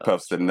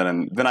posts it, and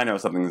then I know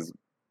something's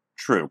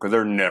true, because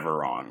they're never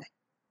wrong.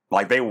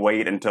 Like, they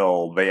wait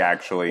until they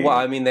actually... Well,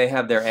 I mean, they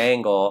have their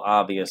angle,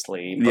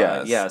 obviously.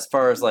 But yeah, as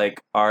far as,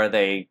 like, are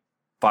they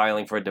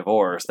filing for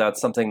divorce, that's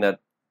something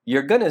that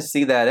you're going to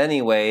see that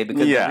anyway,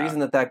 because the reason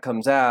that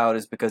comes out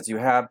is because you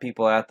have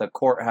people at the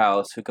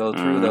courthouse who go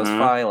through those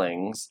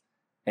filings.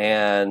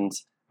 And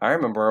I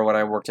remember when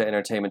I worked at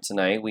Entertainment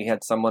Tonight, we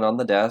had someone on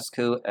the desk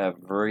who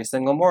every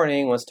single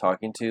morning was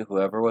talking to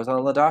whoever was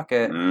on the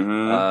docket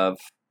of...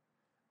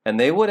 And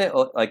they wouldn't,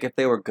 like, if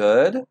they were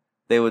good...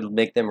 They would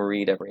make them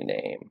read every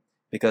name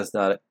because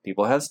not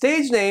people have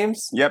stage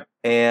names. Yep.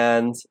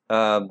 And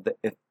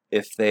if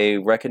if they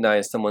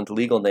recognize someone's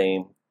legal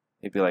name,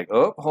 they'd be like,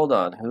 "Oh, hold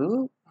on,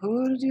 who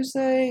did you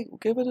say?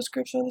 Give a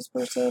description of this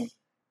person."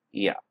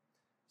 Yeah.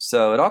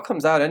 So it all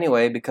comes out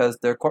anyway because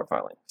they're court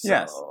filing. So.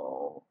 Yes.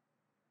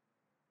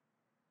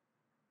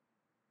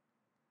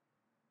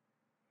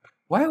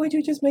 Why would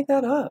you just make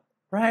that up?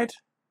 Right?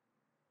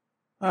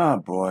 Oh,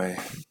 boy.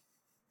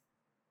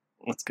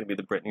 It's going to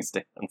be the Britney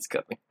stands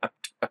coming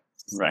after us.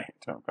 Right.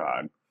 Oh,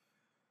 God.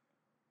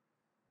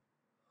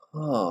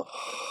 Oh.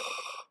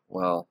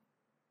 Well.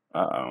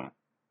 Uh-oh.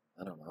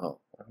 I don't know.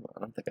 I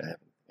don't think I have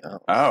anything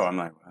else. Oh, I'm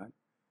like, what?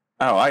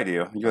 Oh, I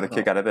do. You got a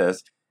kick out of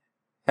this.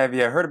 Have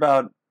you heard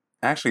about...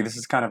 Actually, this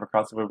is kind of a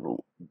crossover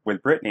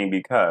with Britney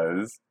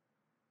because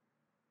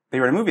they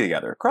were in a movie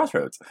together,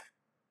 Crossroads.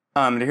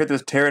 Did you hear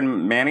this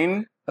Taryn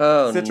Manning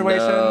situation?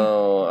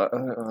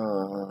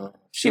 No.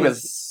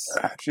 She's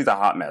a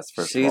hot mess,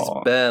 first of all.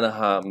 She's been a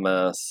hot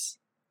mess.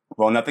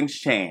 Well, nothing's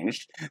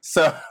changed.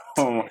 So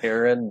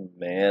Taryn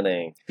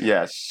Manning.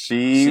 Yeah,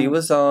 she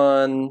was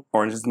on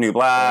Orange is the New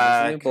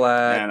Black,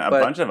 and a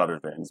but, bunch of other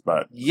things.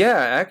 But yeah,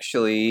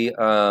 actually,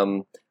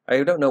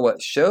 I don't know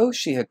what show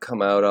she had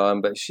come out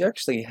on, but she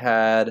actually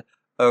had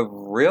a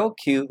real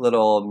cute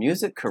little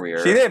music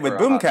career. She did with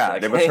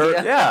Boomcat. It was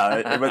her.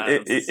 Yeah,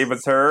 it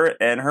was her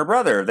and her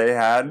brother. They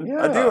had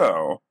a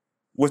duo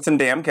with some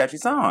damn catchy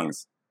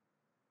songs.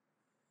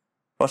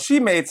 Well, she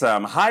made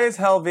some high as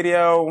hell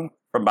video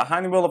from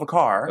behind the wheel of a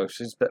car. Oh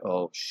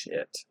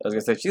shit! I was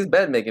gonna say she's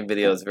been making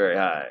videos very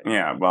high.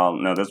 Yeah. Well,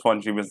 no, this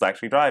one she was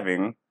actually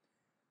driving,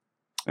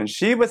 and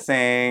she was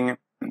saying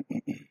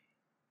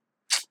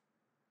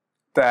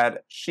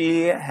that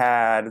she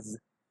has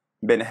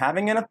been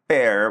having an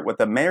affair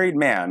with a married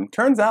man.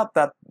 Turns out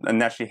that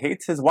she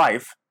hates his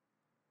wife.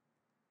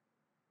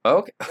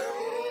 Okay.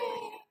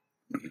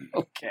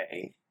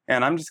 Okay.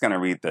 And I'm just gonna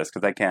read this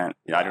because I can't.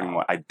 I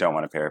don't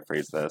want to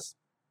paraphrase this.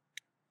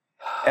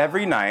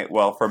 Every night,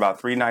 well, for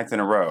about 3 nights in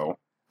a row,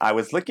 I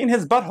was licking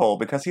his butthole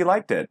because he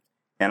liked it,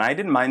 and I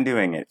didn't mind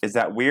doing it. Is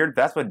that weird?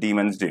 That's what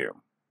demons do.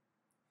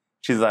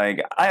 She's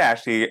like, I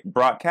actually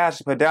brought cash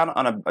to put down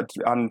on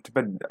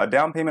a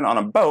down payment on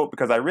a boat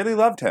because I really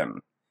loved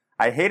him.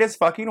 I hate his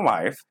fucking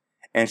wife,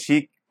 and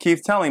she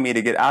keeps telling me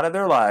to get out of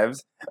their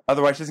lives,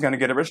 otherwise she's going to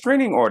get a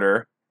restraining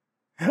order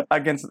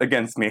against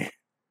me.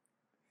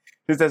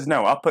 She says,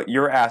 no, I'll put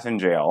your ass in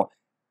jail.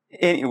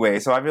 Anyway,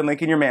 so I've been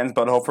licking your man's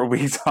butthole for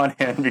weeks on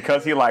end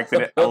because he likes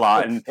it a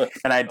lot, and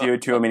I do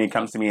it to him, and he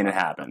comes to me, and it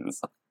happens.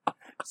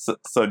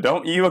 So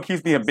don't you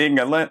accuse me of being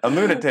a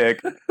lunatic,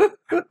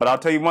 but I'll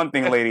tell you one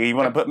thing, lady. You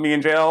want to put me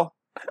in jail?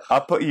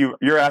 I'll put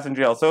your ass in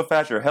jail so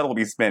fast your head will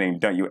be spinning.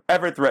 Don't you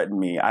ever threaten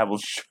me. I will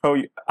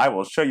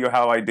show you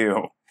how I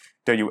do.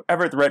 Don't you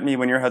ever threaten me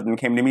when your husband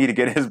came to me to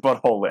get his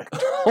butthole licked.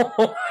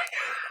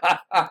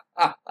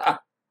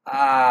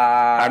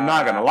 I'm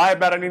not going to lie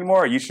about it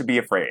anymore. You should be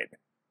afraid.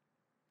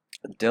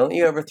 Don't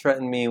you ever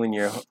threaten me when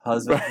your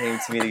husband came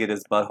to me to get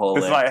his butthole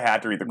licked. This is why I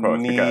had to read the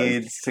quotes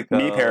because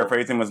me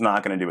paraphrasing was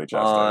not going to do it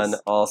justice. On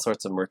all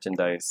sorts of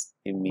merchandise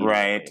immediately.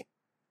 Right.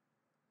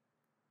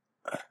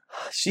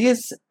 She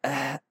is...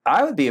 I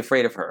would be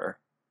afraid of her.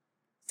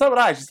 So would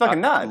I. She's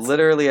fucking nuts.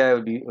 Literally, I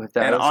would be...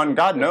 on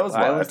God knows what.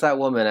 If I was that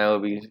woman, I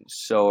would be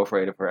so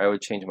afraid of her. I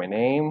would change my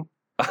name.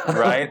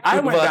 Right? I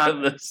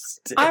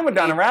went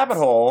down a rabbit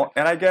hole,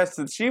 and I guess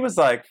that she was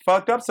like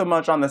fucked up so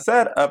much on the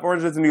set of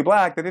Orange is the New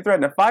Black that they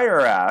threatened to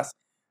fire her ass,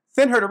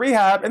 send her to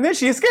rehab, and then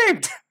she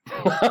escaped.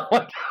 Oh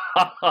my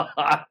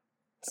God.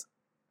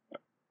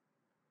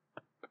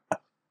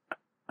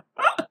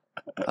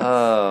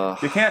 Oh.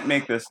 You can't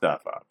make this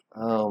stuff up.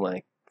 Oh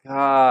my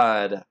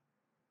God.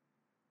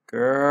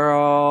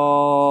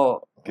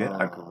 Girl. Get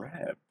a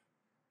grip.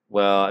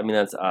 Well, I mean,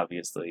 that's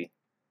obviously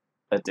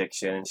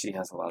addiction, and she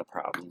has a lot of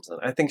problems. And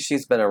I think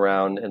she's been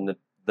around in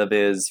the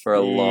biz for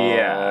a long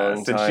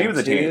time. Since she was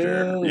a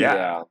teenager.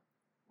 Yeah.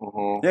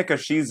 Mm-hmm. Yeah,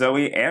 because she,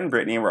 Zoe, and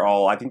Britney were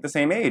all, I think, the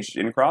same age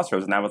in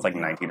Crossroads, and that was like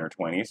 19 or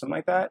 20, something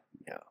like that.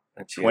 Yeah.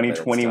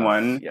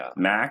 2021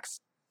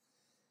 max.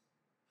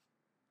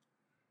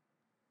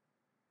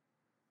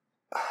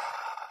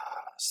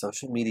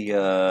 Social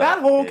media. That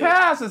whole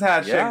cast has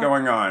had shit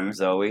going on.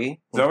 Zoe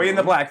in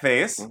the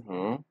blackface.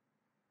 Mm-hmm.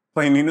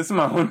 Playing Nina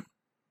Simone.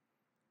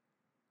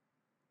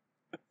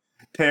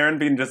 Taryn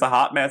being just a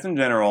hot mess in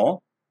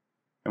general.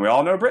 And we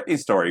all know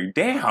Britney's story.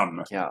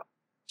 Damn. Yeah.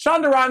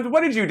 Shonda Rhimes,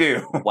 what did you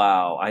do?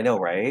 Wow, I know,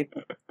 right?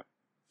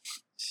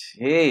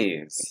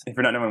 Jeez. If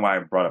you're not knowing why I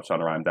brought up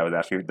Shonda Rhimes, that was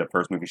actually the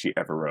first movie she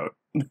ever wrote.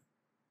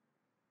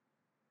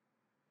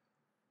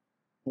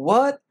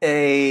 What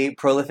a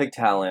prolific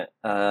talent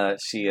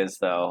she is,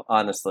 though,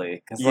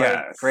 honestly. Because,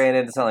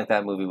 granted, it's not like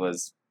that movie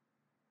was,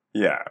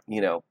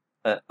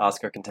 an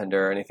Oscar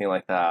contender or anything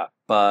like that.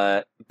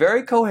 But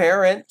very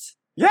coherent.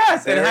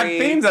 Yes, it had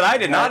themes that I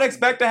did not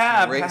expect to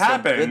have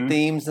happen. Good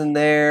themes in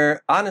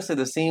there. Honestly,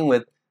 the scene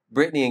with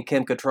Britney and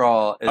Kim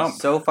Cattrall is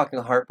so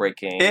fucking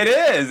heartbreaking. It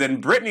is,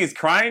 and Britney's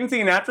crying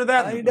scene after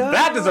that,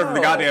 that deserves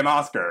the goddamn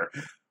Oscar.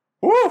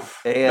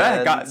 Woof!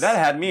 And That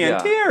had me in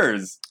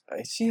tears.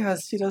 She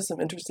does some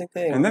interesting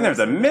things. And then there's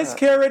a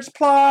miscarriage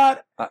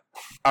plot,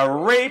 a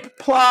rape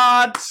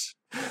plot.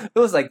 It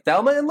was like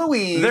Thelma and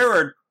Louise. There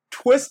were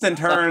twists and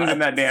turns in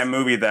that damn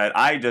movie that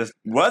I just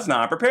was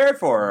not prepared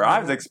for. I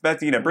was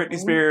expecting a Britney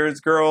Spears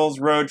girls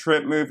road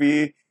trip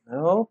movie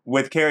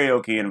with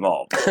karaoke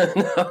involved.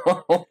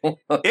 No.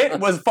 It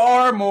was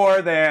far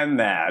more than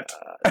that.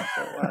 It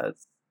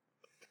was.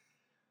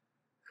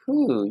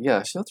 Ooh,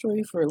 yeah, she'll throw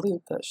you for a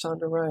loop, that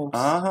Shonda Rhimes.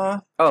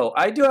 Uh-huh. Oh,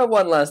 I do have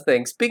one last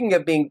thing. Speaking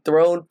of being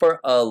thrown for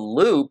a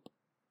loop,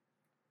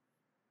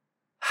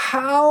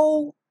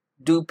 how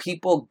do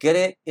people get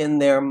it in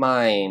their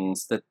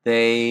minds that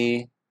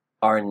they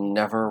are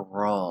never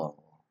wrong?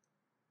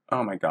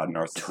 Oh my God,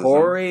 narcissism.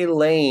 Tory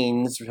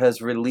Lanez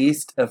has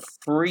released a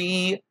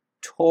free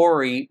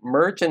Tory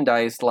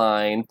merchandise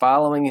line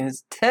following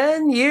his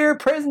 10-year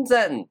prison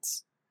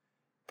sentence.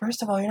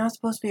 First of all, you're not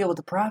supposed to be able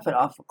to profit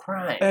off of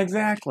crime.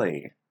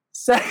 Exactly.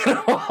 Second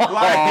of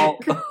all,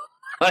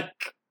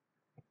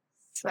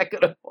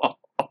 second of all,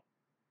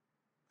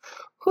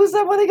 who's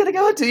that money going to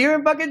go to? You're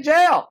in fucking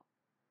jail.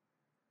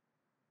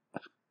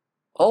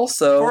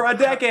 Also, for a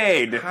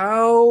decade.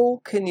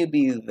 How can you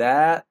be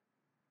that?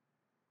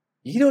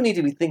 You don't need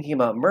to be thinking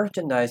about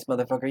merchandise,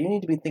 motherfucker. You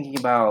need to be thinking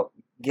about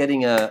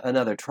getting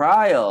another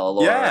trial.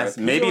 Or yes,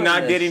 maybe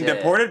not getting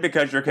deported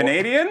because you're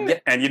Canadian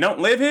and you don't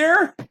live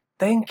here.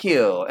 Thank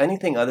you.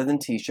 Anything other than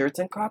t-shirts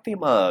and coffee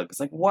mugs.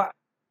 Like what?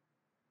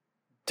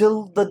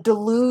 The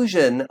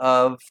delusion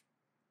of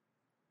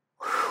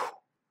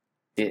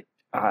it.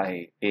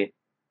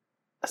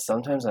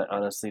 Sometimes I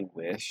honestly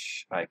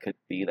wish I could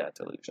be that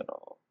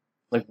delusional.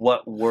 Like,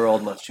 what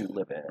world must you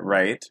live in?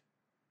 Right. It's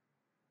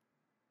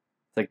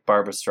like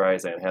Barbra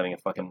Streisand having a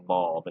fucking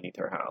mall beneath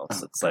her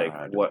house. It's God.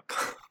 Like, what?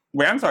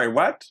 Wait, I'm sorry,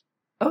 what?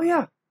 Oh,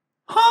 yeah.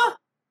 Huh?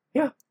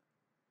 Yeah.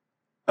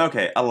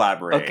 Okay,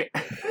 elaborate. Okay.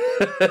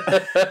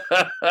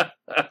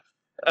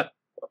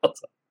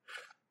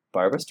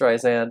 Barbra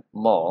Streisand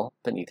mall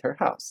beneath her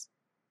house.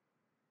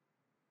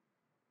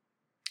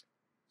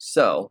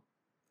 So,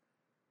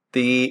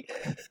 I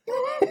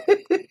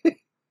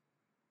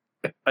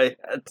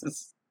had to...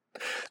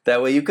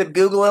 That way you could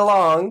Google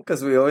along,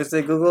 because we always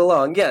say Google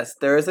along. Yes,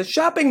 there is a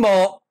shopping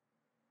mall.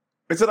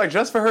 Is it like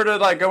just for her to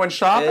like go and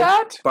shop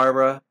at?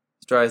 Barbra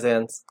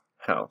Streisand's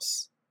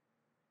house.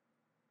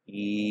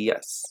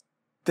 Yes.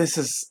 This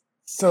is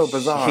so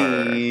bizarre.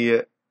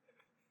 I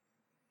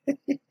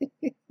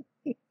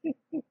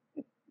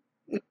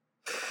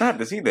have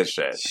to see this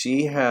shit.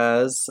 She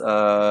has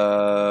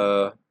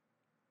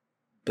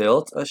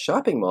built a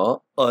shopping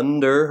mall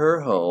under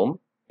her home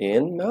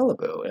in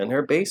Malibu. In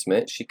her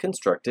basement, she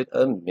constructed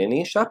a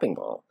mini shopping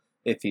mall.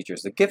 It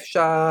features a gift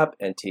shop,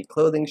 antique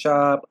clothing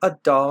shop, a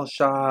doll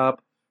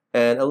shop,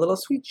 and a little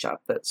sweet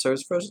shop that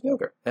serves frozen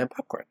yogurt and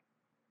popcorn.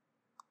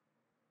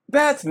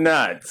 That's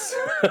nuts.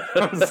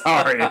 I'm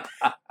sorry.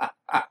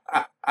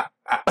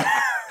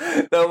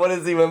 Now, what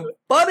is even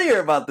funnier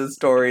about this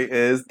story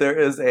is there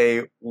is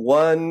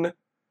I'm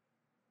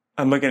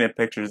looking at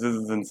pictures. This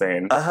is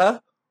insane.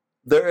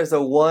 There is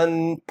a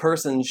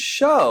one-person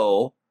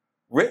show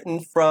written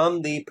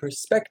from the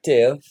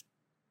perspective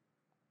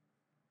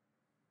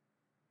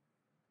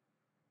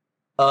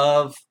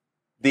of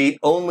the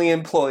only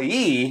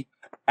employee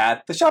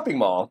at the shopping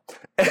mall.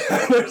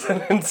 There's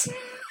an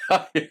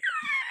entire...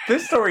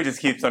 This story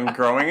just keeps on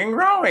growing and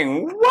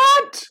growing.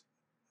 What?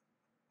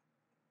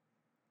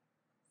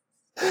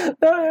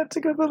 Now I have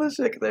to go for the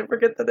shit because I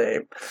forget the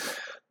name.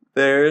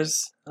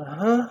 There's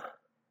a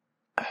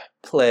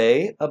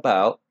play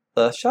about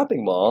the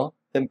shopping mall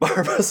in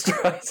Barbra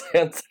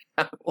Streisand's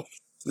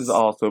house. This is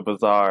also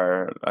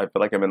bizarre. I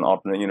feel like I'm in an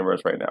alternate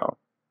universe right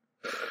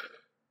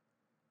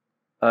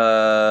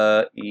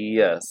now.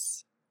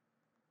 Yes.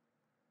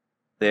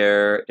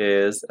 There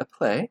is a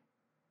play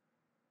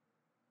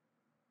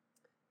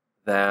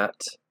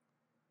that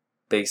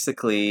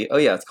basically,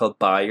 it's called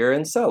Buyer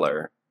and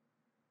Seller.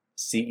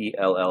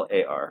 Cellar.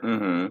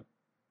 Mm-hmm.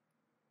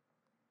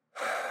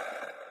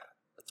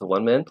 It's a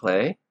one-man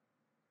play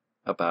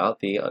about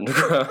the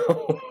underground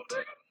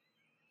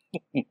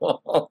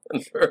mall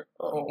in her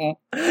home,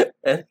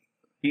 and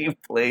he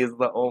plays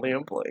the only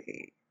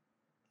employee.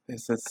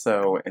 This is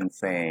so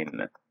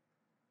insane.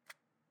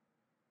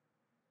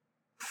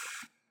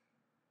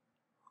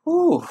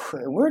 Ooh,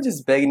 we're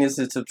just begging you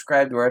to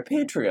subscribe to our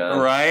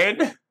Patreon.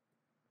 Right?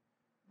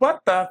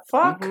 What the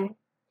fuck? Mm-hmm.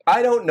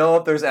 I don't know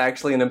if there's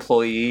actually an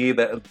employee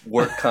that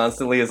works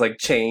constantly is like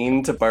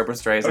chained to Barbra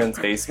Streisand's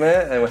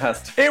basement and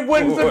has to. It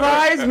wouldn't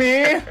surprise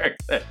me.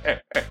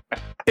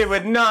 It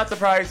would not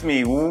surprise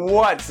me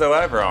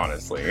whatsoever,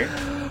 honestly.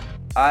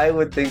 I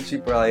would think she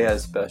probably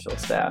has special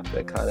staff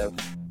that kind of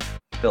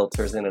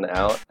filters in and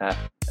out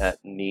at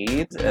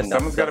need, and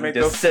someone's got to make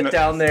just sit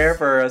down there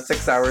for a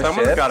 6-hour shift.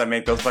 Someone's got to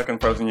make those fucking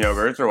frozen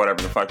yogurts or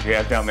whatever the fuck she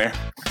has down there.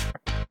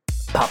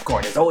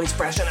 Popcorn is always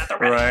fresh and at the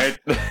ready.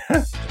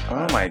 Right?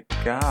 Oh my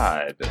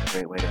God.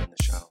 Great way to end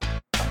the show.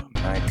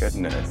 My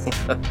goodness.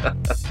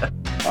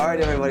 All right,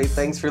 everybody.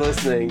 Thanks for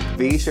listening.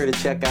 Be sure to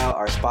check out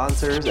our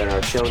sponsors and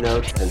our show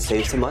notes and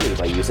save some money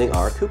by using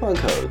our coupon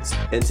codes.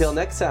 Until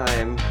next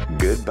time,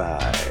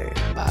 Goodbye.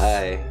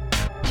 bye.